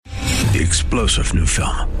The explosive new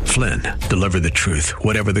film, Flynn, deliver the truth,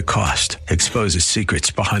 whatever the cost, exposes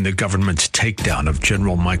secrets behind the government's takedown of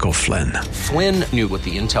General Michael Flynn. Flynn knew what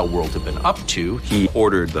the intel world had been up to. He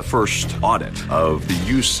ordered the first audit of the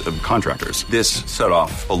use of contractors. This set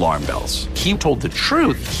off alarm bells. He told the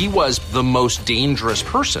truth. He was the most dangerous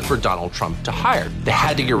person for Donald Trump to hire. They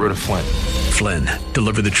had to get rid of Flynn. Flynn,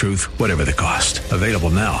 deliver the truth, whatever the cost. Available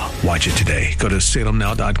now. Watch it today. Go to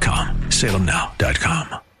salemnow.com.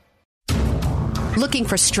 salemnow.com. Looking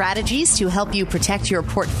for strategies to help you protect your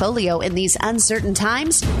portfolio in these uncertain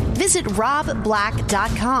times? Visit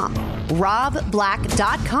robblack.com.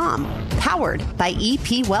 robblack.com, powered by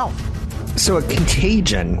EP Wealth. So a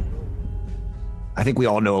contagion, I think we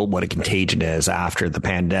all know what a contagion is after the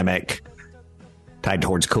pandemic tied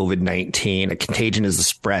towards COVID-19. A contagion is the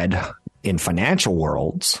spread in financial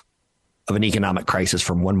worlds of an economic crisis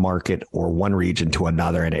from one market or one region to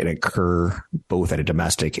another, and it occur both at a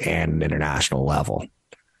domestic and an international level.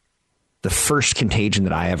 The first contagion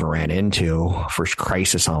that I ever ran into, first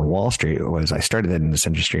crisis on Wall Street, was I started in this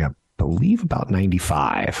industry, I believe, about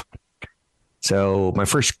 95. So my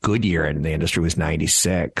first good year in the industry was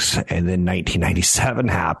 96, and then 1997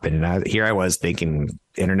 happened, and here I was thinking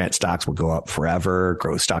internet stocks would go up forever,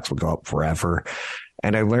 growth stocks would go up forever.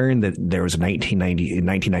 And I learned that there was in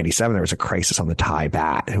 1997, there was a crisis on the Thai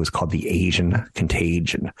baht. It was called the Asian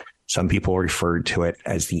contagion. Some people referred to it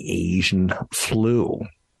as the Asian flu.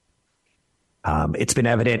 It's been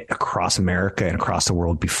evident across America and across the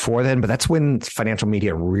world before then, but that's when financial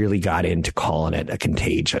media really got into calling it a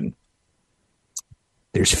contagion.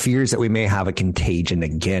 There's fears that we may have a contagion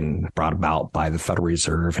again brought about by the Federal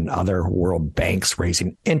Reserve and other world banks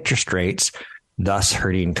raising interest rates, thus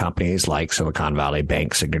hurting companies like Silicon Valley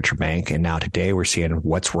Bank, Signature Bank. And now today we're seeing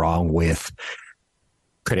what's wrong with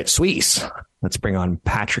Credit Suisse. Let's bring on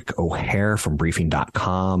Patrick O'Hare from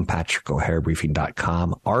briefing.com. Patrick O'Hare,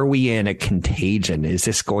 briefing.com. Are we in a contagion? Is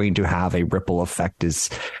this going to have a ripple effect? Is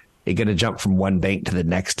it going to jump from one bank to the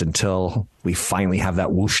next until we finally have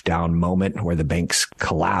that whoosh down moment where the banks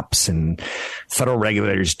collapse and federal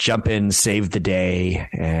regulators jump in, save the day,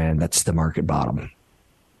 and that's the market bottom?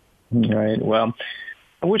 Right. Well,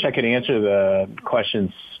 I wish I could answer the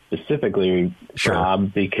question specifically, sure,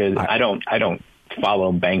 Rob, because I don't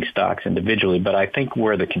follow bank stocks individually, but I think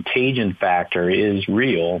where the contagion factor is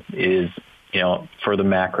real is, for the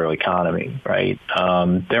macro economy, right?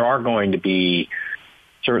 There are going to be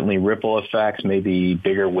certainly ripple effects, maybe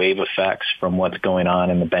bigger wave effects from what's going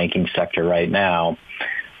on in the banking sector right now,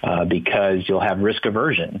 because you'll have risk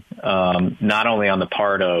aversion, not only on the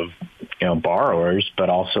part of borrowers,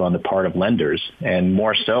 but also on the part of lenders, and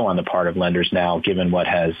more so on the part of lenders now, given what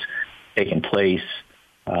has taken place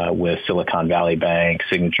with Silicon Valley Bank,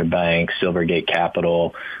 Signature Bank, Silvergate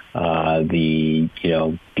Capital, the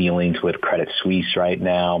dealings with Credit Suisse right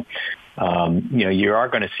now. You are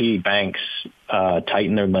going to see banks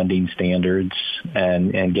tighten their lending standards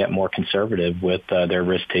and get more conservative with their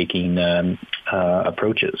risk-taking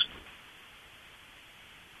approaches.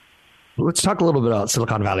 Let's talk a little bit about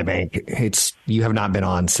Silicon Valley Bank. You have not been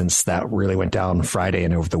on since that really went down Friday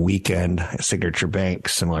and over the weekend. Signature Bank,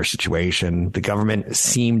 similar situation. The government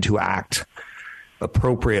seemed to act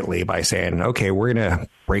appropriately by saying, okay, we're going to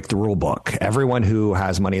break the rule book. Everyone who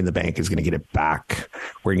has money in the bank is going to get it back.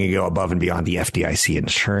 We're going to go above and beyond the FDIC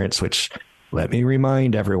insurance, which, let me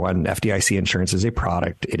remind everyone, FDIC insurance is a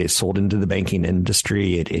product. It is sold into the banking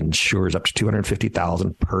industry. It insures up to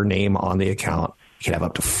 $250,000 per name on the account. You can have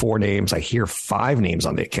up to 4 names. I hear 5 names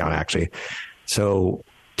on the account, actually. So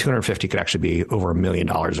 250 could actually be over $1 million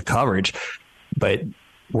of coverage. But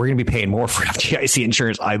we're going to be paying more for FDIC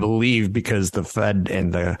insurance, I believe, because the Fed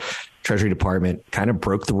and the Treasury Department kind of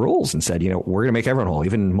broke the rules and said, we're going to make everyone whole,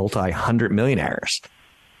 even multi-hundred millionaires.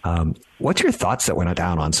 What's your thoughts that went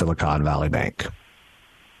down on Silicon Valley Bank?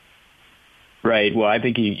 Right. Well, I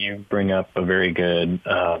think you bring up a very good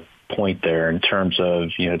point there in terms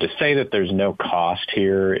of, to say that there's no cost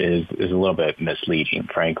here is a little bit misleading,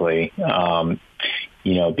 frankly,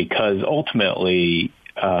 because ultimately,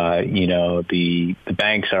 the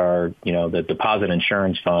banks are, the deposit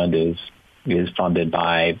insurance fund is funded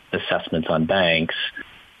by assessments on banks.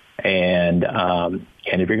 And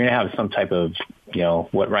if you're going to have some type of,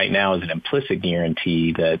 what right now is an implicit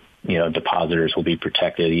guarantee that, depositors will be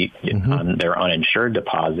protected on their uninsured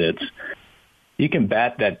deposits, you can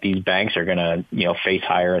bet that these banks are going to, face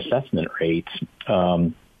higher assessment rates.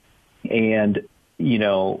 And, in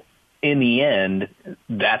the end,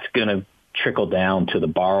 that's going to trickle down to the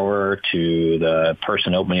borrower, to the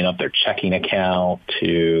person opening up their checking account,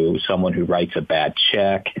 to someone who writes a bad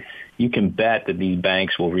check. you can bet that these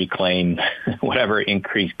banks will reclaim whatever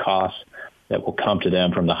increased costs that will come to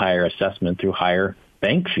them from the higher assessment through higher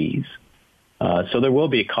bank fees. So there will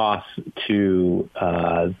be a cost to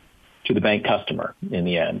the bank customer in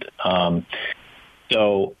the end.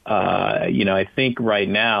 I think right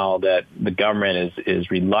now that the government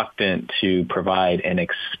is reluctant to provide an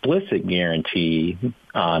explicit guarantee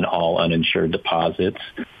on all uninsured deposits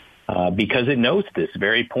because it knows this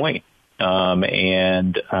very point.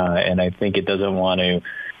 And I think it doesn't want to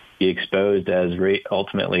be exposed as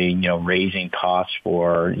ultimately, raising costs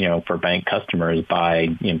for bank customers by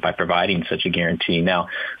providing such a guarantee. Now,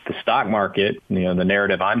 the stock market, the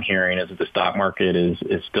narrative I'm hearing is that the stock market is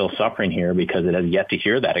still suffering here because it has yet to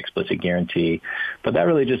hear that explicit guarantee. But that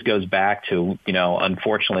really just goes back to,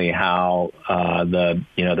 unfortunately, how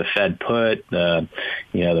the Fed put the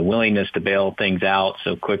willingness to bail things out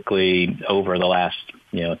so quickly over the last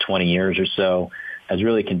 20 years or so has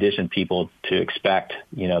really conditioned people to expect,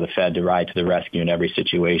 the Fed to ride to the rescue in every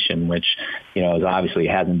situation, which, obviously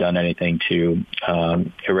hasn't done anything to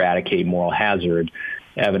eradicate moral hazard,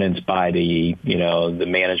 evidenced by the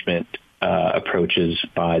management approaches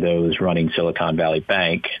by those running Silicon Valley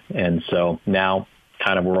Bank. And so now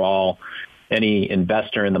any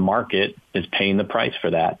investor in the market is paying the price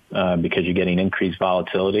for that because you're getting increased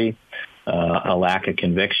volatility, a lack of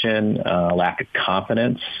conviction, a lack of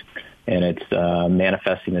confidence, and it's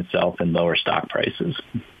manifesting itself in lower stock prices.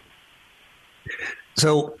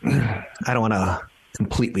 So I don't want to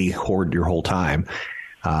completely hoard your whole time.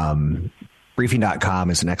 Briefing.com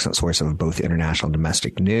is an excellent source of both international and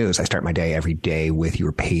domestic news. I start my day every day with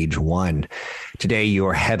your page one. Today,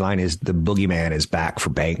 your headline is "The Boogeyman is Back for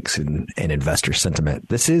Banks and Investor Sentiment."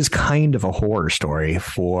 This is kind of a horror story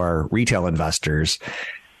for retail investors.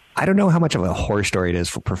 I don't know how much of a horror story it is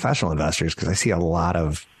for professional investors because I see a lot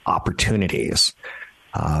of opportunities.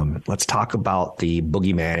 Let's talk about the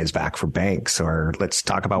boogeyman is back for banks, or let's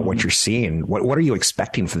talk about what you're seeing. What are you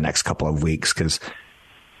expecting for the next couple of weeks? Because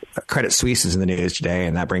Credit Suisse is in the news today,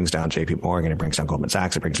 and that brings down JP Morgan, it brings down Goldman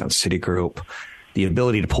Sachs, it brings down Citigroup. The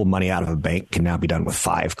ability to pull money out of a bank can now be done with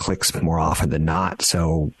 5 clicks more often than not.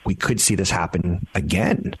 So we could see this happen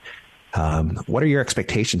again. What are your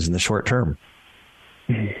expectations in the short term?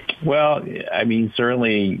 Well, I mean,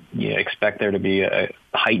 certainly expect there to be a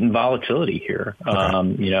heightened volatility here.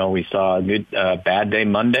 Okay. We saw a good bad day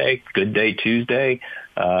Monday, good day Tuesday.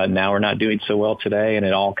 Now we're not doing so well today, and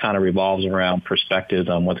it all kind of revolves around perspectives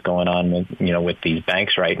on what's going on with these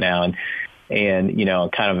banks right now.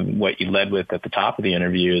 And kind of what you led with at the top of the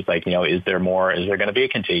interview is like, is there going to be a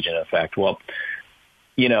contagion effect? Well,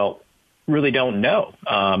 really don't know.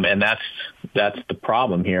 And that's the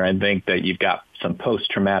problem here. I think that you've got some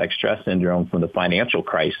post-traumatic stress syndrome from the financial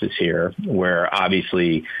crisis here, where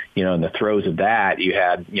obviously, in the throes of that, you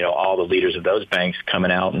had, all the leaders of those banks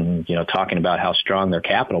coming out and, talking about how strong their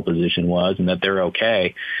capital position was and that they're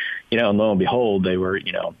okay. And lo and behold, they were,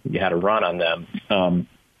 you had a run on them.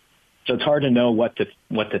 So it's hard to know what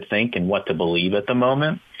to think and what to believe at the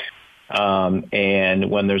moment.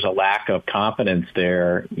 And when there's a lack of confidence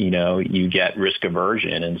there, you get risk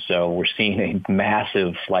aversion. And so we're seeing a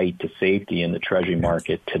massive flight to safety in the Treasury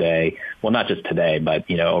market today. Well, not just today,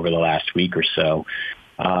 but, over the last week or so.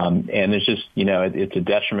 And there's just, it's a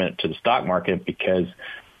detriment to the stock market because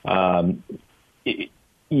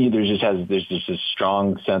there's just a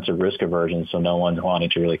strong sense of risk aversion. So no one's wanting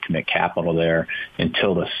to really commit capital there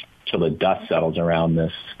until the dust settles around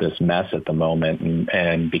this mess at the moment.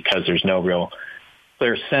 And because there's no real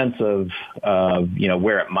clear sense of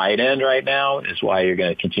where it might end right now is why you're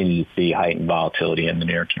going to continue to see heightened volatility in the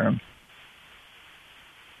near term.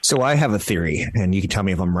 So I have a theory, and you can tell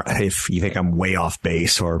me if you think I'm way off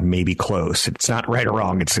base or maybe close. It's not right or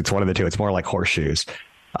wrong. It's one of the two. It's more like horseshoes.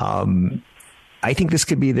 I think this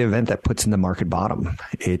could be the event that puts in the market bottom.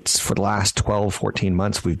 It's for the last 12, 14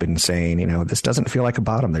 months, we've been saying, this doesn't feel like a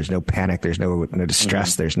bottom. There's no panic. There's no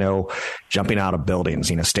distress. Mm-hmm. There's no jumping out of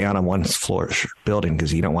buildings. Stay on one floor building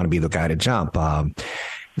because you don't want to be the guy to jump.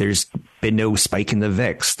 There's been no spike in the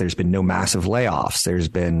VIX. There's been no massive layoffs. There's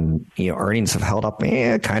been, earnings have held up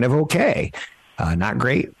kind of okay. Not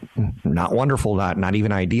great, not wonderful, not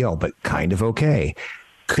even ideal, but kind of okay.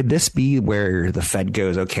 Could this be where the Fed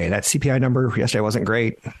goes, okay, that CPI number yesterday wasn't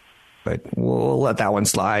great, but we'll let that one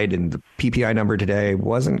slide. And the PPI number today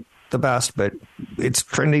wasn't the best, but it's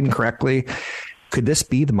trending correctly. Could this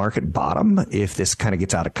be the market bottom if this kind of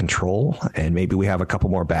gets out of control and maybe we have a couple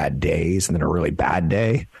more bad days and then a really bad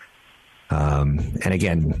day? And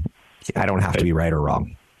again, I don't have to be right or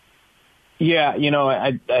wrong. Yeah,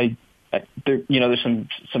 there's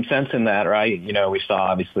some sense in that, right? We saw,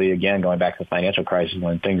 obviously, again, going back to the financial crisis,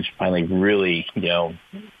 when things finally really,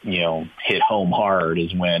 hit home hard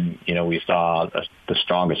is when, we saw the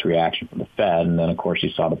strongest reaction from the Fed. And then, of course, you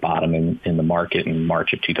saw the bottom in the market in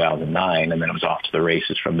March of 2009, and then it was off to the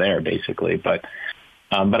races from there, basically. But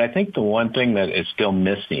I think the one thing that is still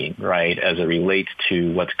missing, right, as it relates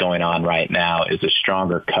to what's going on right now is a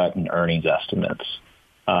stronger cut in earnings estimates.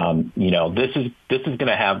 This is going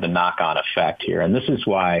to have the knock-on effect here. And this is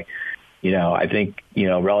why, I think,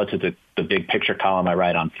 relative to the big picture column I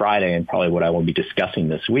write on Friday, and probably what I will be discussing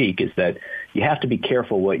this week, is that you have to be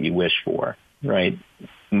careful what you wish for, right?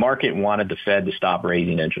 The market wanted the Fed to stop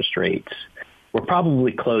raising interest rates. We're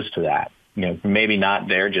probably close to that. Maybe not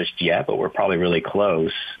there just yet, but we're probably really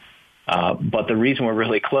close. But the reason we're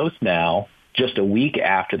really close now, just a week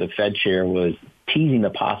after the Fed chair was teasing the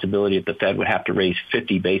possibility that the Fed would have to raise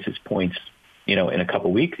 50 basis points, in a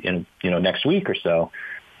couple weeks, next week or so,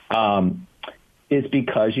 is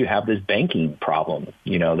because you have this banking problem,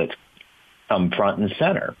 that's come front and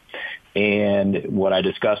center. And what I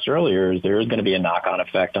discussed earlier is there is going to be a knock-on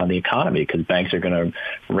effect on the economy because banks are going to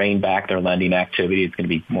rein back their lending activity. It's going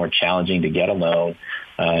to be more challenging to get a loan.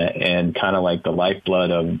 And kind of like the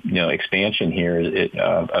lifeblood of, expansion here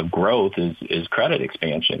of growth is credit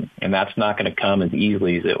expansion. And that's not going to come as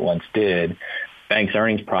easily as it once did. Banks'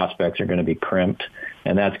 earnings prospects are going to be crimped,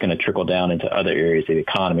 and that's going to trickle down into other areas of the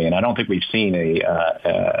economy. And I don't think we've seen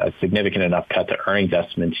a significant enough cut to earnings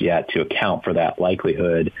estimates yet to account for that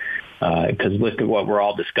likelihood. Because look at what we're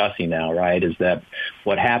all discussing now, right, is that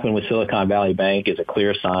what happened with Silicon Valley Bank is a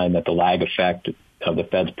clear sign that the lag effect of the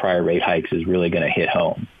Fed's prior rate hikes is really going to hit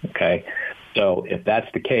home, okay? So if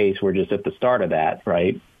that's the case, we're just at the start of that,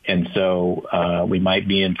 right? And so we might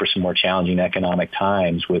be in for some more challenging economic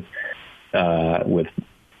times with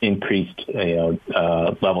increased,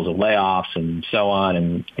 levels of layoffs and so on,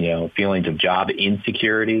 and, feelings of job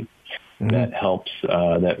insecurity. That helps,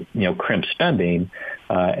 crimp spending,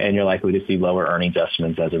 and you're likely to see lower earnings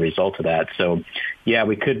estimates as a result of that. So, yeah,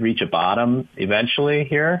 we could reach a bottom eventually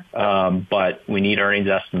here, but we need earnings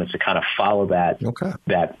estimates to kind of follow that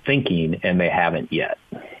thinking, and they haven't yet.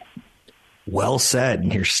 Well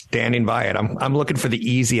said. You're standing by it. I'm looking for the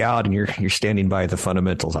easy out, and you're standing by the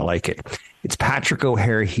fundamentals. I like it. It's Patrick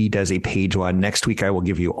O'Hare. He does a page one. Next week, I will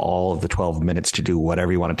give you all of the 12 minutes to do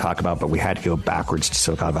whatever you want to talk about, but we had to go backwards to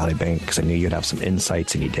Silicon Valley Bank because I knew you'd have some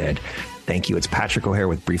insights, and you did. Thank you. It's Patrick O'Hare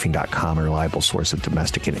with Briefing.com, a reliable source of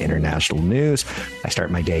domestic and international news. I start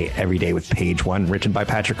my day every day with page one, written by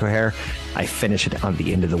Patrick O'Hare. I finish it on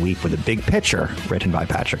the end of the week with a big picture written by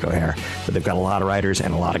Patrick O'Hare. But they've got a lot of writers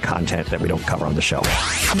and a lot of content that we don't cover on the show.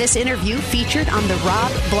 This interview featured on The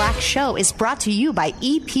Rob Black Show is brought to you by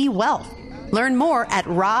EP Wealth. Learn more at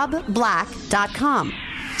robblack.com.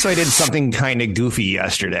 So I did something kind of goofy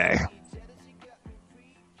yesterday.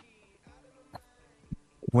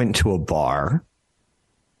 Went to a bar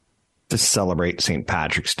to celebrate St.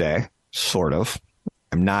 Patrick's Day, sort of.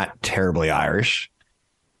 I'm not terribly Irish.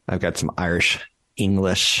 I've got some Irish,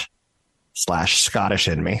 English / Scottish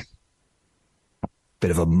in me.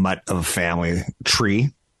 Bit of a mutt of a family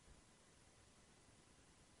tree.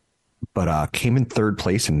 But came in third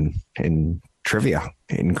place in trivia,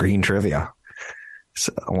 in green trivia.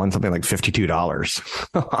 So I won something like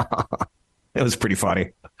 $52. It was pretty funny.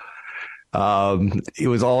 It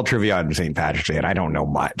was all trivia on St. Patrick's Day, and I don't know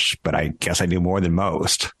much, but I guess I knew more than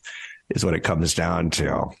most, is what it comes down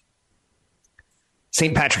to.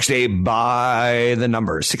 St. Patrick's Day by the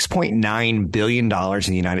numbers. $6.9 billion in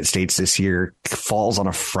the United States this year falls on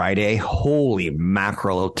a Friday. Holy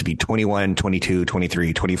mackerel, to be 21, 22,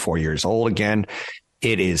 23, 24 years old again.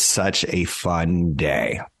 It is such a fun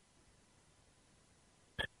day.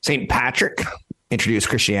 St. Patrick introduced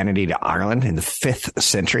Christianity to Ireland in the 5th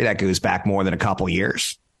century. That goes back more than a couple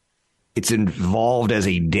years. It's involved as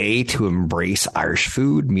a day to embrace Irish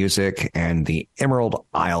food, music, and the Emerald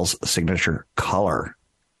Isle's signature color.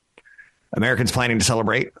 Americans planning to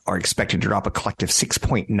celebrate are expected to drop a collective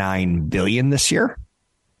 $6.9 billion this year.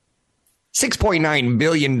 $6.9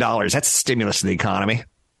 billion. That's a stimulus to the economy.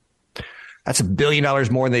 That's $1 billion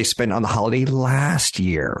more than they spent on the holiday last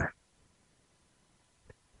year.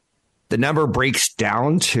 The number breaks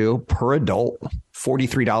down to, per adult,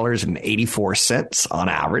 $43.84 on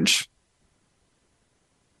average.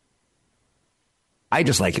 I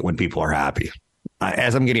just like it when people are happy.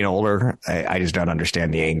 As I'm getting older, I just don't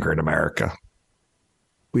understand the anger in America.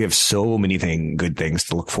 We have so many good things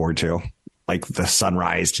to look forward to, like the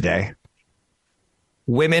sunrise today.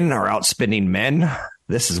 Women are outspending men.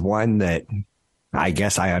 This is one that I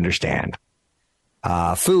guess I understand.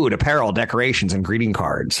 Food, apparel, decorations, and greeting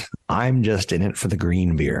cards. I'm just in it for the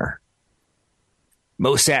green beer.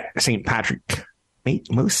 Most St. Patty.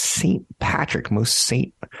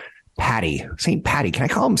 Can I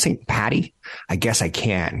call him St. Patty? I guess I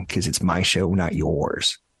can, because it's my show, not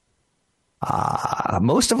yours.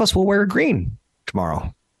 Most of us will wear green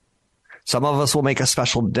tomorrow. Some of us will make a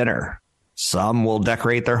special dinner. Some will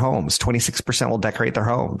decorate their homes. 26% will decorate their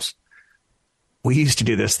homes. We used to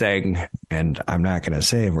do this thing, and I'm not going to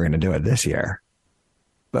say if we're going to do it this year.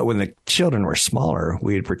 But when the children were smaller,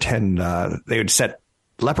 we'd pretend they would set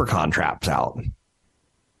leprechaun traps out.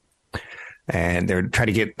 And they would try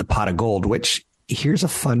to get the pot of gold, which, here's a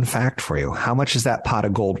fun fact for you. How much is that pot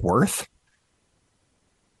of gold worth?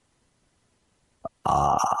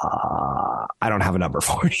 I don't have a number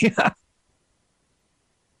for you.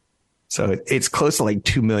 So it's close to like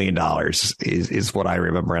 $2 million is what I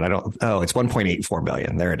remember. And it's 1.84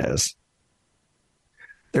 billion. There it is.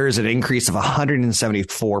 There is an increase of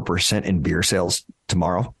 174% in beer sales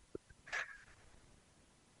tomorrow.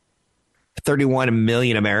 31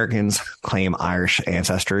 million Americans claim Irish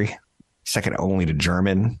ancestry, second only to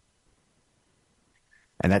German.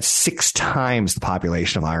 And that's 6 times the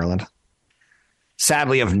population of Ireland.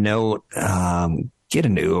 Sadly, of note, get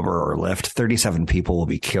an Uber or Lyft. 37 people will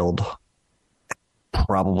be killed,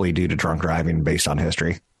 probably due to drunk driving based on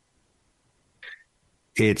history.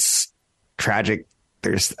 It's tragic.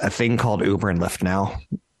 There's a thing called Uber and Lyft now.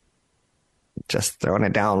 Just throwing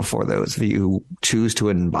it down for those of you who choose to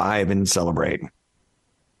imbibe and celebrate.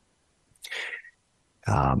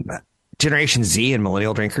 Generation Z and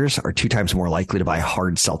millennial drinkers are 2 times more likely to buy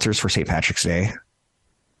hard seltzers for St. Patrick's Day.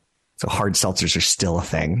 So hard seltzers are still a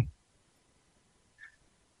thing.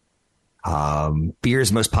 Beer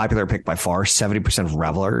is most popular pick by far. 70% of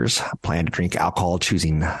revelers plan to drink alcohol,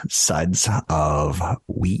 choosing suds of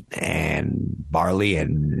wheat and barley,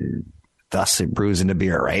 and thus it brews into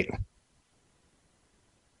beer, right?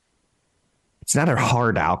 It's not a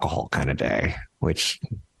hard alcohol kind of day, which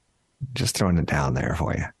just throwing it down there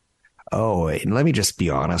for you. Oh, and let me just be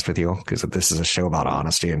honest with you, because this is a show about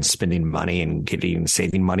honesty and spending money and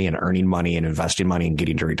saving money and earning money and investing money and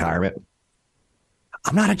getting to retirement.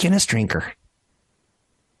 I'm not a Guinness drinker.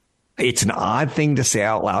 It's an odd thing to say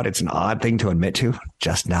out loud. It's an odd thing to admit to.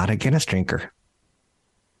 Just not a Guinness drinker.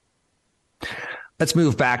 Let's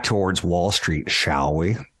move back towards Wall Street, shall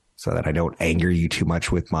we? So that I don't anger you too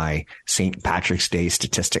much with my St. Patrick's Day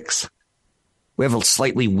statistics. We have a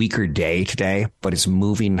slightly weaker day today, but it's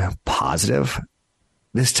moving positive.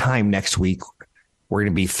 This time next week, we're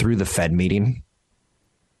going to be through the Fed meeting.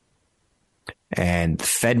 And the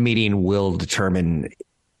Fed meeting will determine,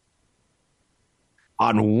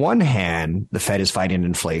 on one hand, the Fed is fighting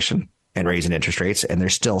inflation and raising interest rates, and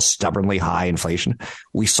there's still stubbornly high inflation.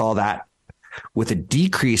 We saw that with a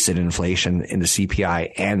decrease in inflation in the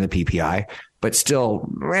CPI and the PPI, but still,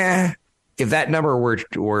 if that number were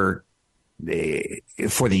for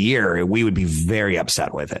the year, we would be very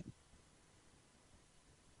upset with it.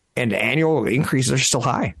 And annual increases are still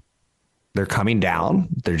high. They're coming down.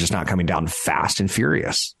 They're just not coming down fast and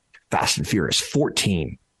furious. Fast and Furious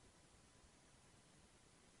 14.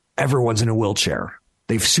 Everyone's in a wheelchair.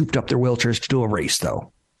 They've souped up their wheelchairs to do a race,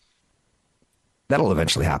 though. That'll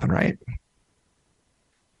eventually happen, right?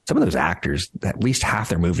 Some of those actors, at least half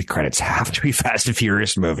their movie credits have to be Fast and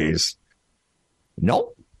Furious movies.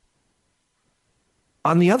 Nope.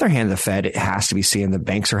 On the other hand, the Fed has to be seeing that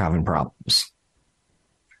banks are having problems.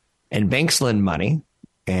 And banks lend money.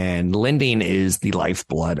 And lending is the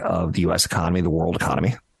lifeblood of the U.S. economy, the world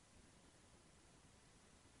economy.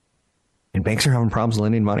 And banks are having problems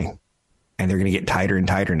lending money. And they're going to get tighter and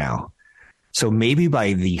tighter now. So maybe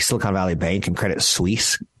by the Silicon Valley Bank and Credit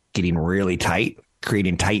Suisse getting really tight,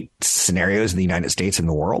 creating tight scenarios in the United States and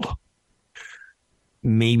the world,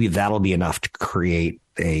 maybe that'll be enough to create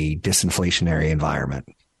a disinflationary environment.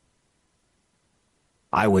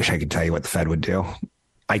 I wish I could tell you what the Fed would do.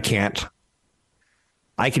 I can't.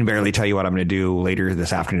 I can barely tell you what I'm going to do later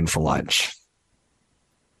this afternoon for lunch.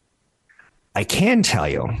 I can tell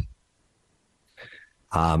you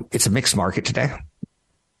it's a mixed market today.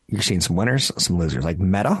 You're seeing some winners, some losers, like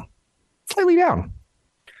Meta, slightly down.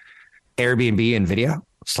 Airbnb, Nvidia,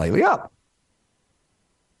 slightly up.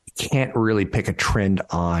 You can't really pick a trend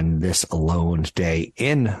on this alone today,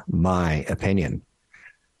 in my opinion.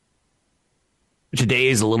 Today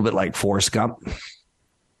is a little bit like Forrest Gump.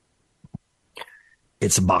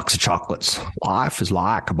 It's a box of chocolates. Life is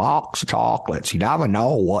like a box of chocolates. You never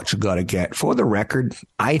know what you're going to get. For the record,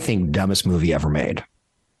 I think dumbest movie ever made.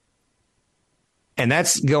 And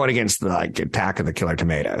that's going against the Attack of the Killer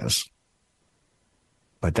Tomatoes.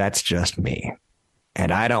 But that's just me.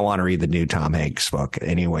 And I don't want to read the new Tom Hanks book in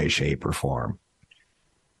any way, shape, or form.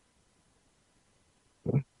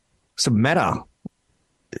 So Meta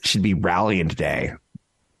should be rallying today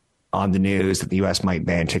on the news that the U.S. might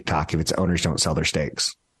ban TikTok if its owners don't sell their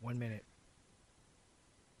stakes. 1 minute.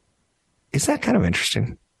 Is that kind of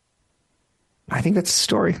interesting? I think that's the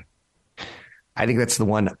story. I think that's the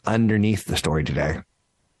one underneath the story today.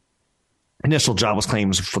 Initial jobless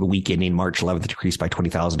claims for the week ending March 11th decreased by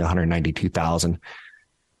 20,000 to 192,000.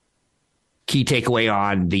 Key takeaway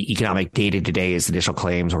on the economic data today is initial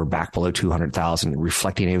claims were back below 200,000,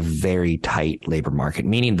 reflecting a very tight labor market,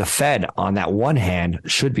 meaning the Fed, on that one hand,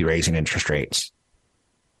 should be raising interest rates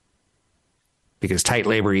because tight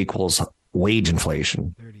labor equals wage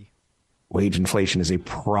inflation. 30. Wage inflation is a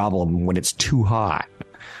problem when it's too hot.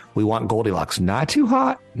 We want Goldilocks, not too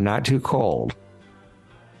hot, not too cold.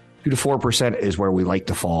 2 to 4% is where we like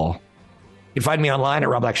to fall. You can find me online at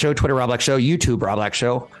Rob Black Show, Twitter Rob Black Show, YouTube Rob Black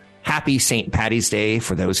Show. Happy St. Patty's Day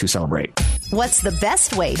for those who celebrate. What's the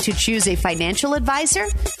best way to choose a financial advisor?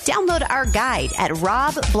 Download our guide at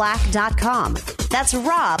robblack.com. That's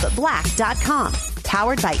robblack.com.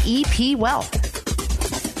 Powered by EP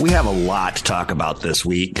Wealth. We have a lot to talk about this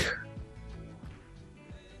week.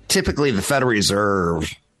 Typically, the Federal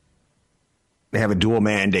Reserve, they have a dual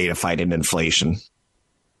mandate of fighting inflation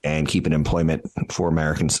and keeping employment for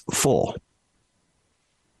Americans full.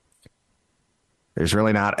 There's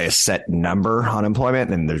really not a set number on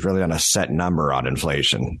employment, and there's really not a set number on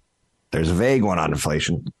inflation. There's a vague one on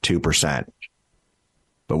inflation, 2%.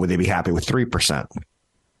 But would they be happy with 3%?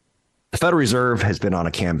 The Federal Reserve has been on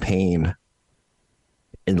a campaign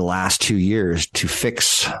in the last 2 years to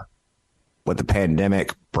fix what the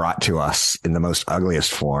pandemic brought to us in the most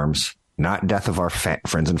ugliest forms, not death of our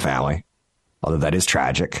friends and family, although that is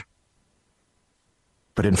tragic,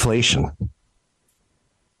 but inflation.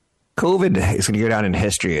 COVID is going to go down in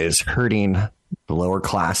history as hurting the lower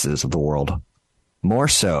classes of the world more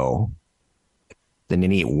so than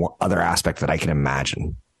any other aspect that I can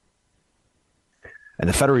imagine. And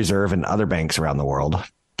the Federal Reserve and other banks around the world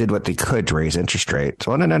did what they could to raise interest rates.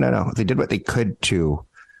 Well, no. They did what they could to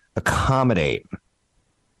accommodate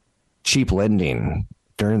cheap lending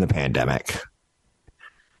during the pandemic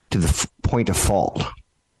to the point of fault,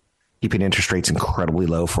 keeping interest rates incredibly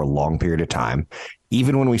low for a long period of time.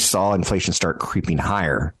 Even when we saw inflation start creeping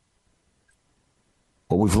higher,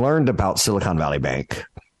 what we've learned about Silicon Valley Bank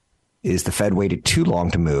is the Fed waited too long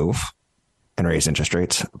to move and raise interest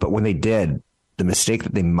rates. But when they did, the mistake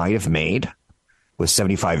that they might have made was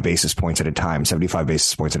 75 basis points at a time, 75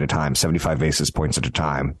 basis points at a time, 75 basis points at a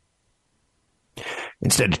time,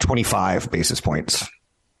 instead of 25 basis points.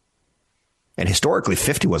 And historically,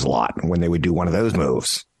 50 was a lot when they would do one of those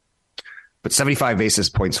moves. But 75 basis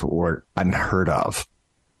points were unheard of.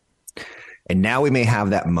 And now we may have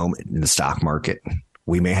that moment in the stock market.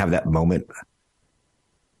 We may have that moment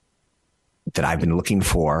that I've been looking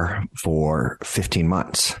for 15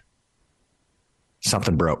 months.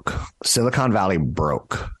 Something broke. Silicon Valley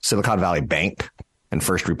broke. Silicon Valley Bank and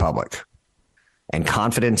First Republic. And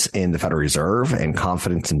confidence in the Federal Reserve and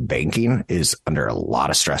confidence in banking is under a lot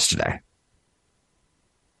of stress today.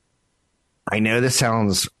 I know this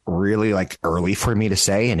sounds really early for me to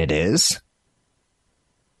say, and it is.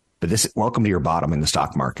 But welcome to your bottom in the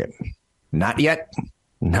stock market. Not yet,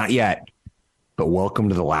 but welcome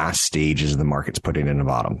to the last stages of the market's putting in the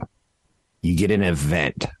bottom. You get an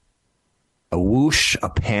event, a whoosh, a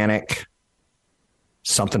panic,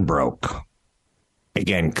 something broke.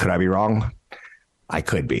 Again, could I be wrong? I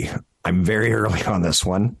could be. I'm very early on this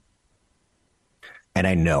one. And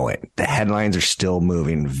I know it. The headlines are still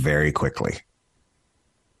moving very quickly.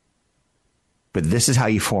 But this is how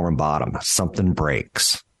you form a bottom. Something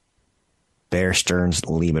breaks. Bear Stearns,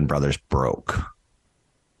 Lehman Brothers broke.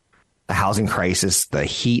 The housing crisis, the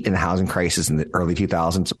heat in the housing crisis in the early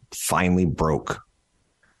 2000s finally broke,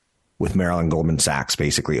 with Maryland Goldman Sachs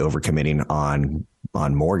basically overcommitting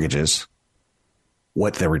on mortgages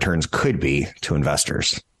what the returns could be to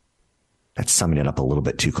investors. That's summing it up a little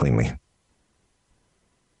bit too cleanly.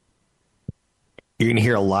 You're going to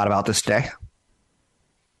hear a lot about this today.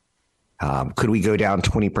 Could we go down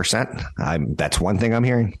 20%? That's one thing I'm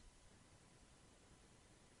hearing.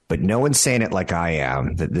 But no one's saying it like I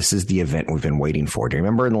am, that this is the event we've been waiting for. Do you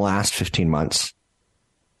remember in the last 15 months,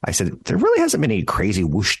 I said there really hasn't been any crazy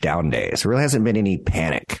whoosh down days. There really hasn't been any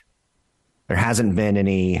panic. There hasn't been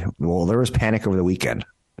any, there was panic over the weekend.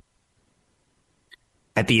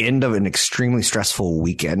 At the end of an extremely stressful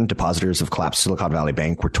weekend, depositors of collapsed Silicon Valley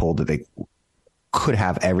Bank were told that they could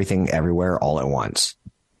have everything everywhere all at once.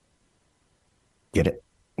 Get it?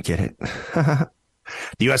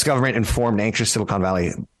 The U.S. government informed anxious Silicon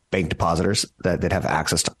Valley Bank depositors that they'd have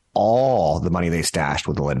access to all the money they stashed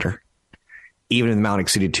with the lender, even if the amount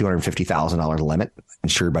exceeded $250,000 limit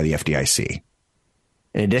insured by the FDIC.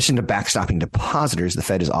 In addition to backstopping depositors, the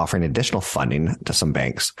Fed is offering additional funding to some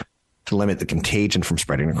banks to limit the contagion from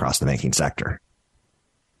spreading across the banking sector.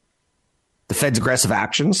 The Fed's aggressive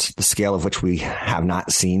actions, the scale of which we have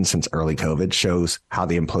not seen since early COVID, shows how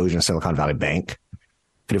the implosion of Silicon Valley Bank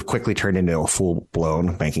could have quickly turned into a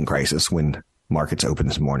full-blown banking crisis when markets opened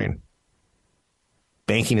this morning.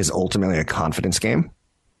 Banking is ultimately a confidence game.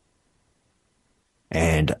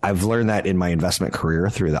 And I've learned that in my investment career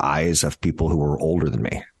through the eyes of people who were older than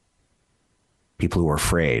me, people who are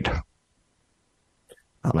afraid.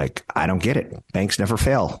 I'm like, I don't get it. Banks never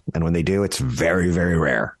fail. And when they do, it's very, very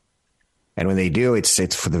rare. And when they do,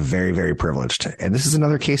 it's for the very, very privileged. And this is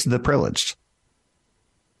another case of the privileged.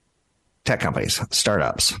 Tech companies,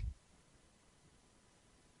 startups.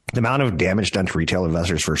 The amount of damage done to retail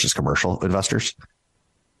investors versus commercial investors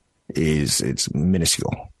it's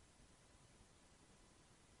minuscule.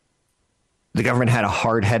 The government had a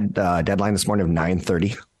hard deadline this morning of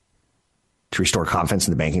 9:30 to restore confidence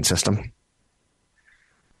in the banking system.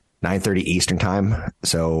 9:30 Eastern time.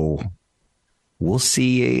 So we'll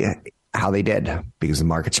see how they did because the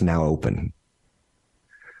markets are now open.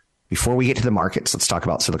 Before we get to the markets, let's talk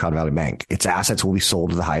about Silicon Valley Bank. Its assets will be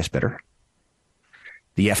sold to the highest bidder.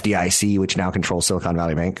 The FDIC, which now controls Silicon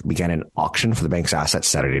Valley Bank, began an auction for the bank's assets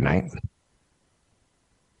Saturday night.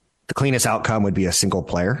 The cleanest outcome would be a single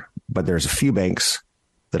player, but there's a few banks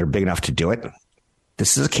that are big enough to do it.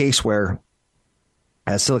 This is a case where,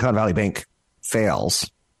 as Silicon Valley Bank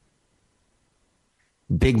fails,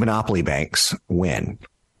 big monopoly banks win.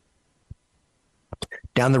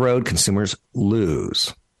 Down the road, consumers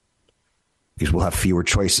lose because we'll have fewer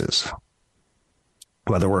choices.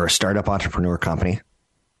 Whether we're a startup entrepreneur company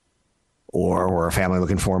or we're a family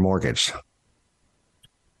looking for a mortgage.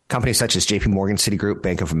 Companies such as JP Morgan, Citigroup,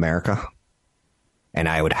 Bank of America, and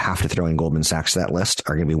I would have to throw in Goldman Sachs to that list,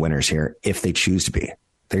 are going to be winners here if they choose to be.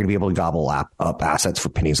 They're going to be able to gobble up assets for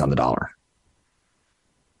pennies on the dollar.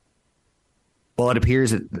 Well, it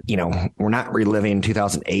appears that, we're not reliving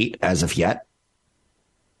 2008 as of yet.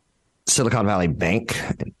 Silicon Valley Bank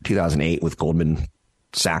in 2008 with Goldman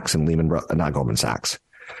Sachs and not Goldman Sachs,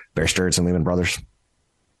 Bear Stearns and Lehman Brothers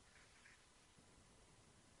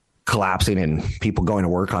collapsing and people going to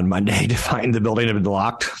work on Monday to find the building had been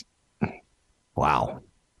locked. Wow.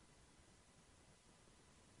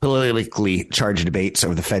 Politically charged debates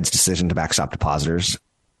over the Fed's decision to backstop depositors,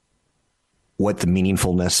 what the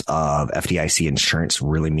meaningfulness of FDIC insurance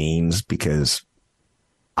really means, because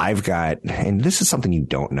and this is something you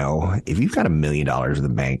don't know, if you've got $1 million in the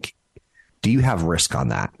bank, do you have risk on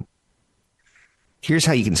that? Here's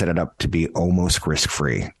how you can set it up to be almost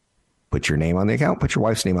risk-free. Put your name on the account, put your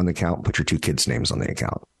wife's name on the account, put your 2 kids' names on the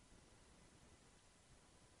account.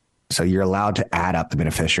 So you're allowed to add up the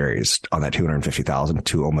beneficiaries on that $250,000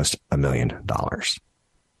 to almost $1 million.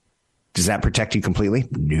 Does that protect you completely?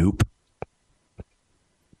 Nope.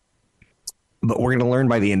 But we're going to learn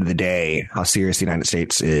by the end of the day how serious the United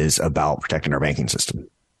States is about protecting our banking system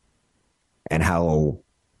and how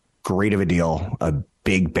great of a deal a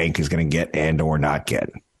big bank is going to get and or not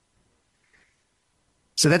get.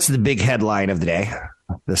 So that's the big headline of the day.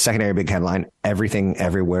 The secondary big headline, Everything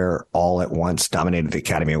Everywhere All at Once dominated the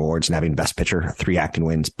Academy Awards and having Best Picture, 3 acting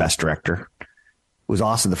wins, Best Director. It was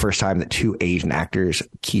also the first time that 2 Asian actors,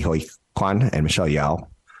 Ke Huy Quan and Michelle Yeoh,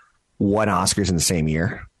 won Oscars in the same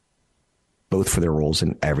year, both for their roles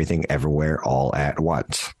in Everything Everywhere All at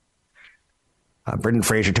Once. Brendan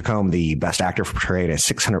Fraser took home the Best Actor for portraying a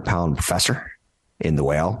 600-pound professor in The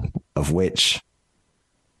Whale, of which,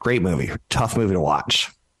 great movie, tough movie to watch.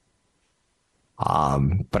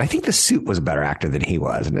 But I think The Suit was a better actor than he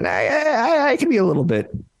was. And I can be a little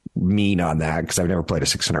bit mean on that because I've never played a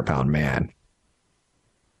 600-pound man.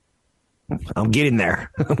 I'm getting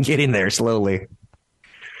there. I'm getting there slowly.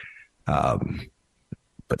 But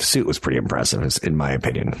The Suit was pretty impressive, in my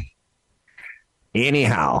opinion.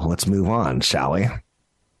 Anyhow, let's move on, shall we?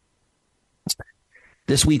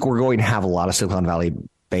 This week, we're going to have a lot of Silicon Valley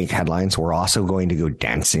Bank headlines. We're also going to go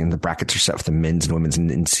dancing. The brackets are set for the men's and women's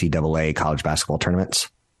NCAA college basketball tournaments,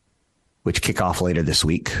 which kick off later this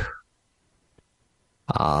week.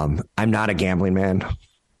 I'm not a gambling man.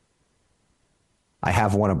 I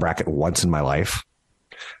have won a bracket once in my life,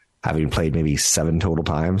 having played maybe 7 total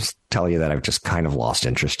times. Tell you that I've just kind of lost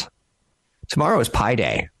interest. Tomorrow is Pi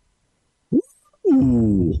Day.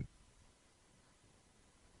 Ooh.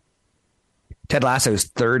 Ted Lasso's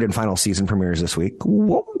 3rd and final season premieres this week.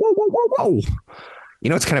 Whoa, whoa, whoa, whoa, whoa. You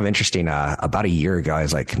know, it's kind of interesting. About a year ago, I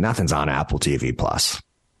was like, nothing's on Apple TV Plus.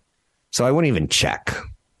 So I wouldn't even check.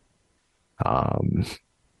 You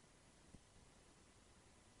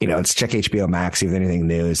know, let's check HBO Max, see if anything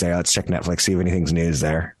new is there. Let's check Netflix, see if anything's news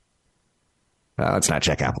there. Let's not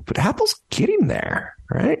check Apple, but Apple's getting there,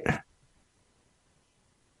 right?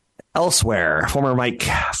 Elsewhere, former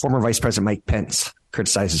Vice President Mike Pence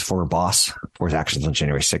criticized his former boss for his actions on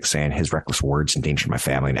January 6th, saying his reckless words endangered my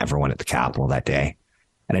family and everyone at the Capitol that day.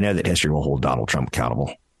 And I know that history will hold Donald Trump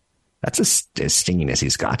accountable. That's as stinging as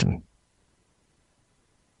he's gotten.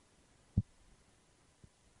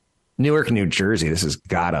 Newark, New Jersey. This has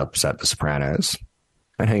got to upset the Sopranos.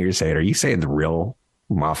 I know you're saying, are you saying the real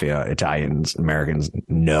mafia, Italians, Americans?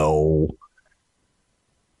 No.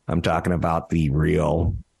 I'm talking about the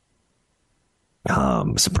real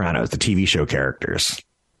Sopranos, the TV show characters.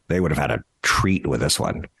 They would have had a treat with this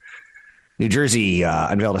one. New Jersey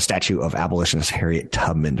unveiled a statue of abolitionist Harriet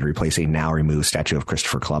Tubman to replace a now removed statue of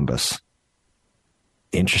Christopher Columbus.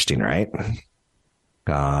 Interesting, right?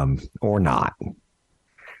 Or not.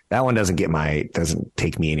 That one doesn't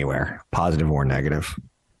take me anywhere, positive or negative.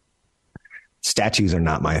 Statues are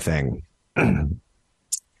not my thing.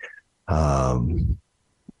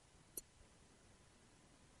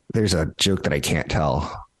 There's a joke that I can't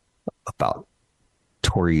tell about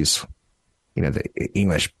Tories, you know, the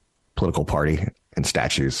English political party and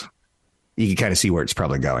statues. You can kind of see where it's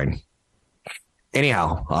probably going.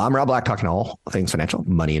 Anyhow, I'm Rob Black, talking all things financial,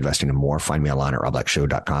 money, investing, and more. Find me online at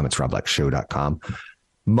robblackshow.com. It's robblackshow.com.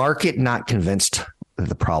 Market not convinced that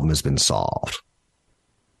the problem has been solved.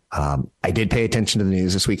 I did pay attention to the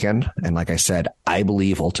news this weekend. And like I said, I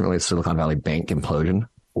believe ultimately the Silicon Valley Bank implosion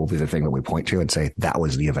will be the thing that we point to and say that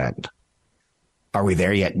was the event. Are we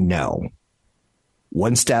there yet? No.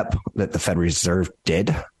 One step that the Fed Reserve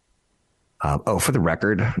did. For the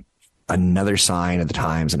record, another sign of the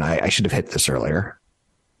times, and I should have hit this earlier.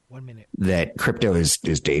 1 minute. That crypto is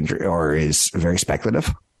dangerous or is very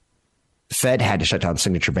speculative. The Fed had to shut down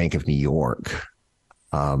Signature Bank of New York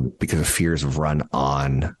because of fears of run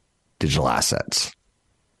on digital assets.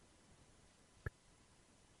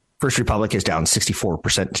 First Republic is down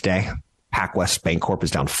 64% today. PacWest Bancorp is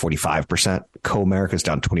down 45%. CoAmerica is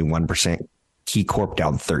down 21%. KeyCorp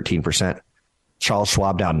down 13%. Charles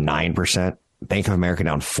Schwab down 9%. Bank of America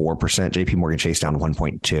down 4%. JP Morgan Chase down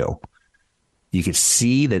 1.2%. You can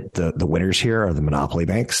see that the winners here are the monopoly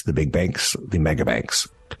banks, the big banks, the mega banks.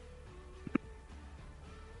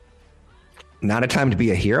 Not a time to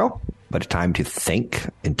be a hero, but a time to think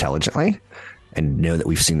intelligently and know that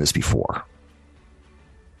we've seen this before.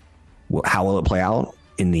 How will it play out?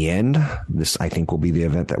 In the end, this, I think, will be the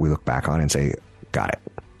event that we look back on and say, got it.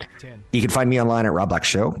 10. You can find me online at Rob Black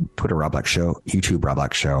Show, Twitter Rob Black Show, YouTube Rob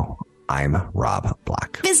Black Show. I'm Rob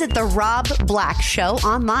Black. Visit the Rob Black Show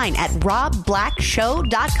online at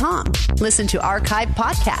robblackshow.com. Listen to archived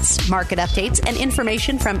podcasts, market updates, and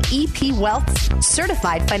information from EP Wealth's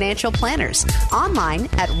certified financial planners online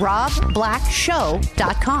at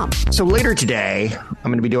robblackshow.com. So later today, I'm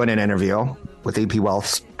going to be doing an interview with EP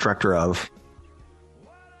Wealth's Director of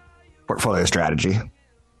Portfolio Strategy.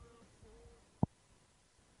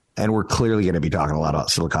 And we're clearly going to be talking a lot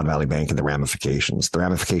about Silicon Valley Bank and the ramifications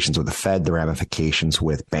with the Fed, the ramifications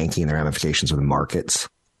with banking, the ramifications with markets.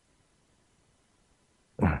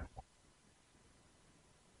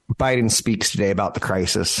 Biden speaks today about the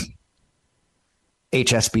crisis.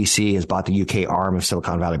 HSBC has bought the UK arm of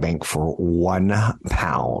Silicon Valley Bank for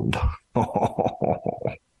 £1.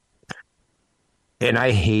 And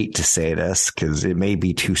I hate to say this because it may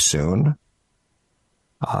be too soon.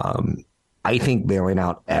 I think bailing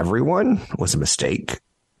out everyone was a mistake.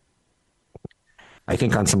 I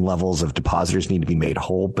think on some levels of depositors need to be made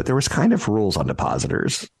whole, but there was kind of rules on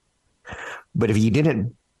depositors. But if you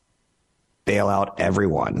didn't bail out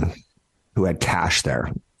everyone who had cash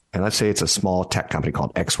there, and let's say it's a small tech company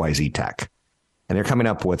called XYZ Tech, and they're coming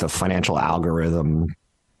up with a financial algorithm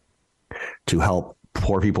to help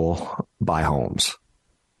poor people buy homes.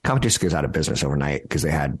 Company just goes out of business overnight because they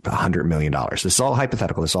had $100 million. This is all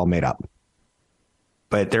hypothetical. This is all made up.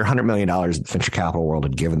 But their $100 million the venture capital world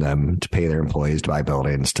had given them to pay their employees, to buy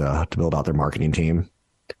buildings, to build out their marketing team,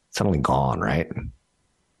 suddenly gone, right?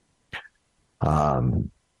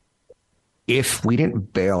 If we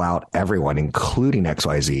didn't bail out everyone, including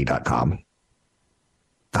XYZ.com,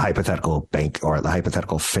 the hypothetical bank or the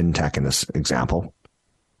hypothetical fintech in this example,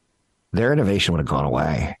 their innovation would have gone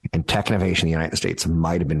away. And tech innovation in the United States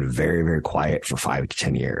might have been very, very quiet for 5 to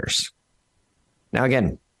 10 years. Now,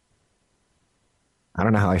 again, I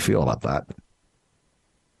don't know how I feel about that.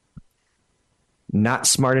 Not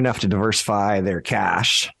smart enough to diversify their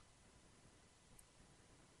cash.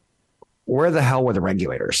 where the hell were the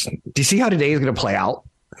regulators? Do you see how today is going to play out?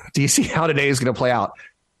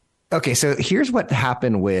 Okay, so here's what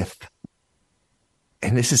happened with,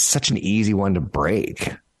 and this is such an easy one to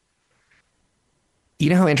break. You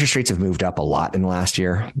know how interest rates have moved up a lot in the last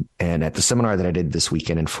year? And at the seminar that I did this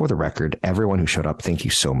weekend, and for the record, everyone who showed up, thank you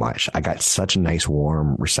so much. I got such a nice,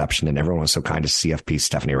 warm reception, and everyone was so kind to CFP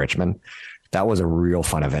Stephanie Richmond. That was a real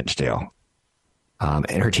fun event to do.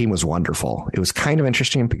 And her team was wonderful. It was kind of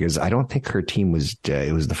interesting because I don't think her team was,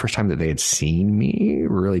 it was the first time that they had seen me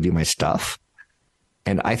really do my stuff.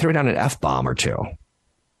 And I threw down an F-bomb or two.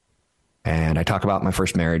 And I talk about my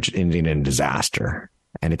first marriage ending in disaster.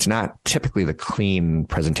 And it's not typically the clean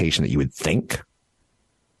presentation that you would think.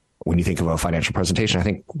 When you think of a financial presentation, I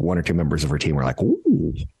think one or two members of her team were like,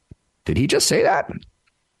 ooh, did he just say that?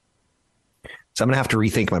 So I'm going to have to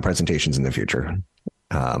rethink my presentations in the future.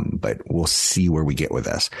 But we'll see where we get with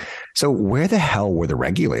this. So where the hell were the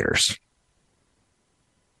regulators?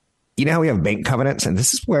 You know how we have bank covenants, and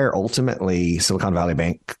this is where ultimately Silicon Valley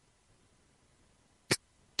Bank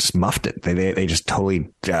just muffed it. They just totally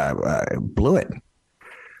blew it.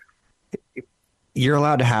 You're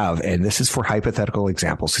allowed to have, and this is for hypothetical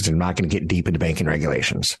examples because I'm not going to get deep into banking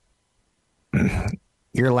regulations.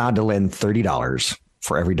 You're allowed to lend $30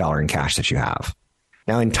 for every dollar in cash that you have.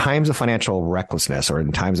 Now, in times of financial recklessness or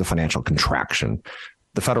in times of financial contraction,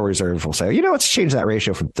 the Federal Reserve will say, let's change that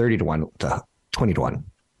ratio from 30 to 1 to 20 to 1.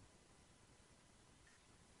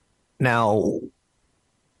 Now,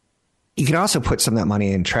 you can also put some of that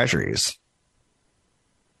money in treasuries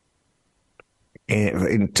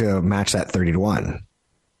to match that 30 to 1.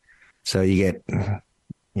 So you get,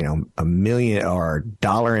 $1 million or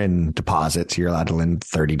 $1 in deposits, you're allowed to lend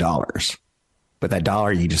 $30. But that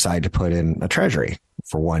dollar you decide to put in a treasury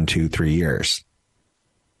for 1, 2, 3 years.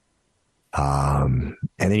 And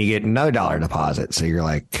then you get another dollar deposit. So you're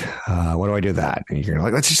like, what do I do with that? And you're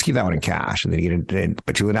like, let's just keep that one in cash. And then you get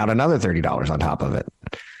but you lend out another $30 on top of it.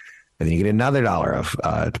 And then you get another dollar of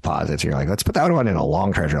deposits. And you're like, let's put that one in a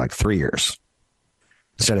long treasury, like 3 years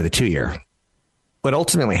instead of the 2 year. What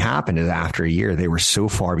ultimately happened is after a year, they were so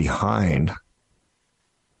far behind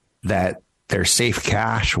that their safe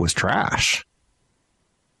cash was trash.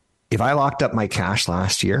 If I locked up my cash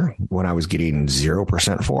last year when I was getting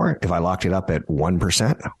 0% for it, if I locked it up at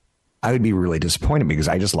 1%, I would be really disappointed because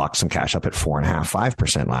I just locked some cash up at 4.5%,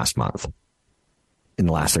 5% last month. In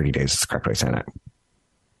the last 30 days, is the correct way of saying it.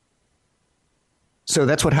 So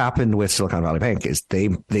that's what happened with Silicon Valley Bank is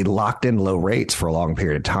they locked in low rates for a long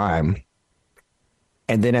period of time.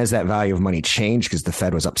 And then as that value of money changed, because the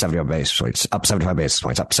Fed was up 75 basis points, up 75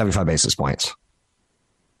 basis points.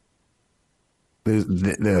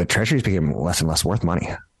 The treasuries became less and less worth money.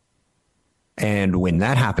 And when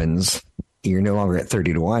that happens, you're no longer at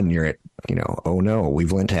 30 to 1. You're at, oh no,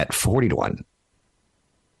 we've lent at 40 to 1.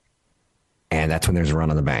 And that's when there's a run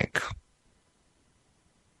on the bank.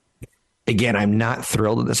 Again, I'm not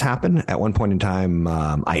thrilled that this happened. At one point in time,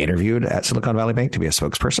 I interviewed at Silicon Valley Bank to be a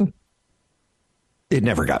spokesperson. It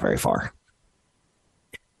never got very far.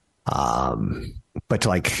 But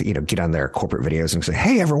to get on their corporate videos and say,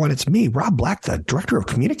 hey, everyone, it's me, Rob Black, the director of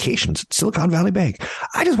communications at Silicon Valley Bank.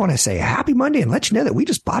 I just want to say happy Monday and let you know that we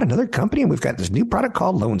just bought another company and we've got this new product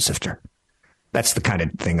called Loan Sifter. That's the kind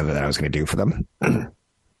of thing that I was going to do for them.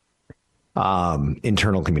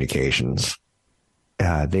 Internal communications.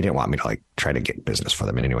 They didn't want me to try to get business for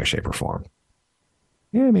them in any way, shape or form.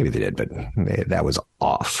 Yeah, maybe they did, but that was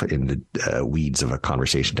off in the weeds of a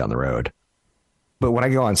conversation down the road. But when I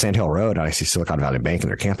go on Sand Hill Road and I see Silicon Valley Bank and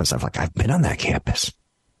their campus, I'm like, I've been on that campus.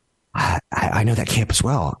 I know that campus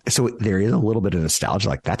well. So there is a little bit of nostalgia,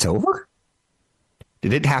 like that's over?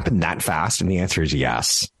 Did it happen that fast? And the answer is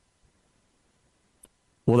yes.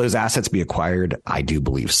 Will those assets be acquired? I do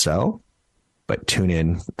believe so. But tune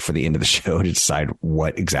in for the end of the show to decide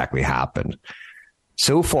what exactly happened.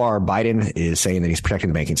 So far, Biden is saying that he's protecting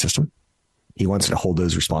the banking system. He wants to hold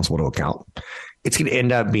those responsible to account. It's going to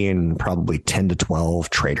end up being probably 10 to 12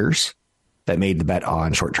 traders that made the bet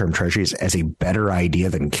on short-term treasuries as a better idea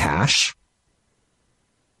than cash.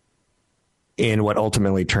 In what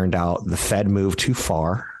ultimately turned out, the Fed moved too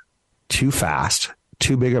far, too fast,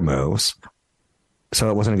 too big of moves. So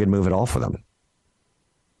it wasn't a good move at all for them.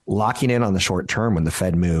 Locking in on the short term when the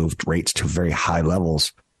Fed moved rates to very high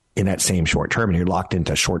levels in that same short term, and you're locked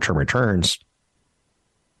into short-term returns.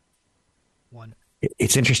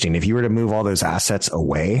 It's interesting. If you were to move all those assets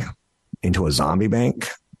away into a zombie bank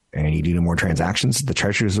and you do no more transactions, the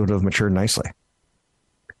treasuries would have matured nicely.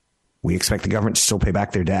 We expect the government to still pay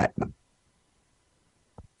back their debt.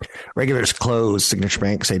 Regulators close. Signature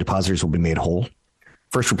Bank say depositors will be made whole.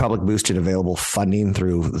 First Republic boosted available funding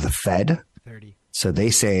through the Fed. 30. So they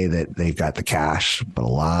say that they've got the cash, but a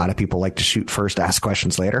lot of people like to shoot first, ask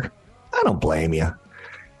questions later. I don't blame you.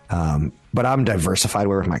 But I'm diversified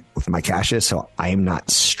where with my cash is, so I am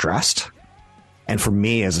not stressed. And for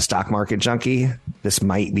me as a stock market junkie, this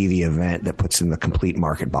might be the event that puts in the complete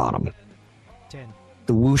market bottom. 10.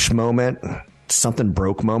 The whoosh moment, something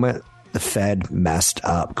broke moment, the Fed messed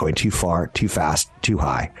up, going too far, too fast, too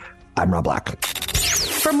high. I'm Rob Black.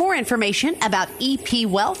 For more information about EP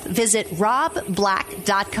Wealth, visit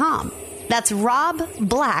robblack.com. That's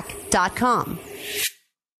robblack.com.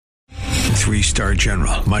 3-star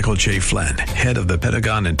General Michael J. Flynn, head of the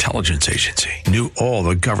Pentagon Intelligence Agency, knew all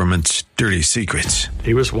the government's dirty secrets.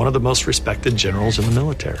 He was one of the most respected generals in the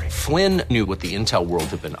military. Flynn knew what the intel world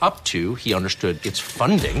had been up to. He understood its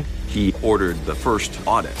funding. He ordered the first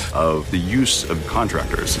audit of the use of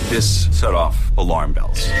contractors. This set off alarm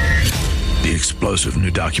bells. The explosive new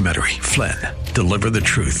documentary, Flynn, Deliver the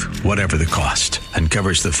Truth, Whatever the Cost,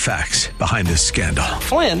 uncovers the facts behind this scandal.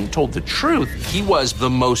 Flynn told the truth. He was the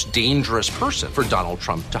most dangerous person for Donald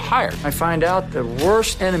Trump to hire. I find out the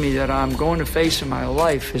worst enemy that I'm going to face in my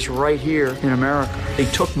life is right here in America. They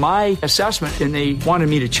took my assessment and they wanted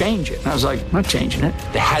me to change it. And I was like, I'm not changing it.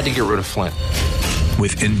 They had to get rid of Flynn.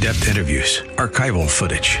 With in-depth interviews, archival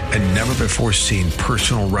footage, and never-before-seen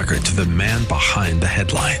personal records of the man behind the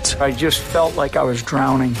headlines. I just felt like I was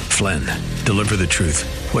drowning. Flynn, Deliver the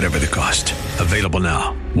Truth, Whatever the Cost. Available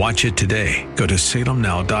now. Watch it today. Go to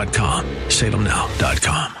salemnow.com.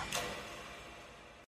 salemnow.com.